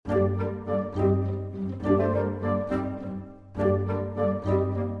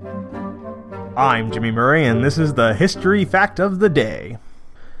I'm Jimmy Murray, and this is the History Fact of the Day.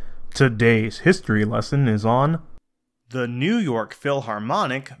 Today's history lesson is on the New York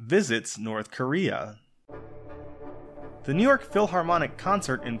Philharmonic visits North Korea. The New York Philharmonic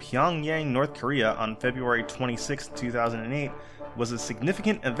concert in Pyongyang, North Korea on February 26, 2008 was a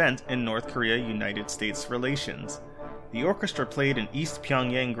significant event in North Korea-United States relations. The orchestra played in East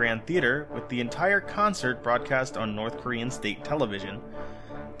Pyongyang Grand Theater, with the entire concert broadcast on North Korean state television.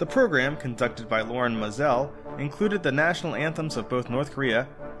 The program, conducted by Lauren Mazel, included the national anthems of both North Korea,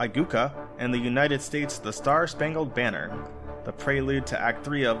 Aiguka, and the United States, The Star-Spangled Banner, the prelude to Act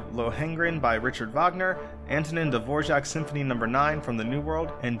 3 of Lohengrin by Richard Wagner, Antonin Dvorak's Symphony No. 9 from the New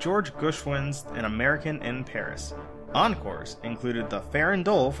World, and George Gershwin's An American in Paris. Encores included the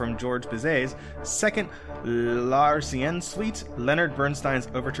Farandole from George Bizet's Second L'Arlésienne Suite, Leonard Bernstein's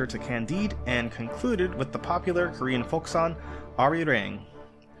Overture to Candide, and concluded with the popular Korean folk song Arirang.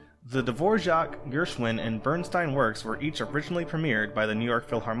 The Dvorak, Gershwin, and Bernstein works were each originally premiered by the New York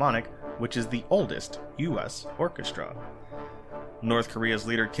Philharmonic, which is the oldest U.S. orchestra. North Korea's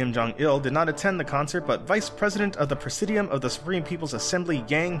leader Kim Jong-il did not attend the concert, but Vice President of the Presidium of the Supreme People's Assembly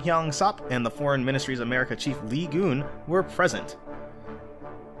Yang Hyang-sop and the Foreign Ministry's America Chief Lee Goon were present.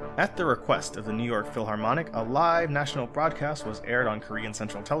 At the request of the New York Philharmonic, a live national broadcast was aired on Korean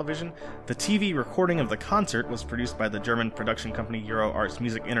Central Television. The TV recording of the concert was produced by the German production company Euro Arts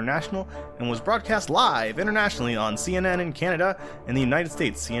Music International and was broadcast live internationally on CNN in Canada and the United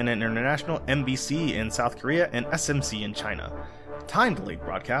States, CNN International, MBC in South Korea, and SMC in China. Time-delayed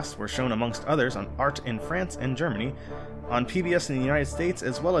broadcasts were shown amongst others on Art in France and Germany, on PBS in the United States,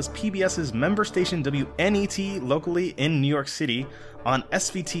 as well as PBS's member station WNET locally in New York City, on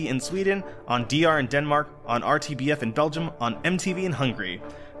SVT in Sweden, on DR in Denmark, on RTBF in Belgium, on MTV in Hungary.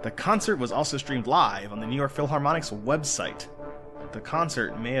 The concert was also streamed live on the New York Philharmonic's website. The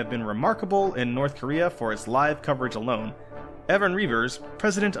concert may have been remarkable in North Korea for its live coverage alone. Evan Reavers,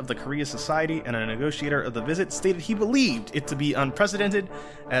 president of the Korea Society and a negotiator of the visit, stated he believed it to be unprecedented,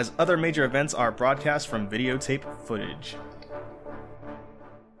 as other major events are broadcast from videotape footage.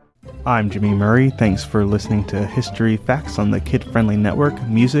 I'm Jimmy Murray. Thanks for listening to History Facts on the Kid Friendly Network.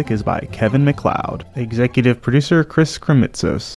 Music is by Kevin MacLeod. Executive producer Chris Kremitzos.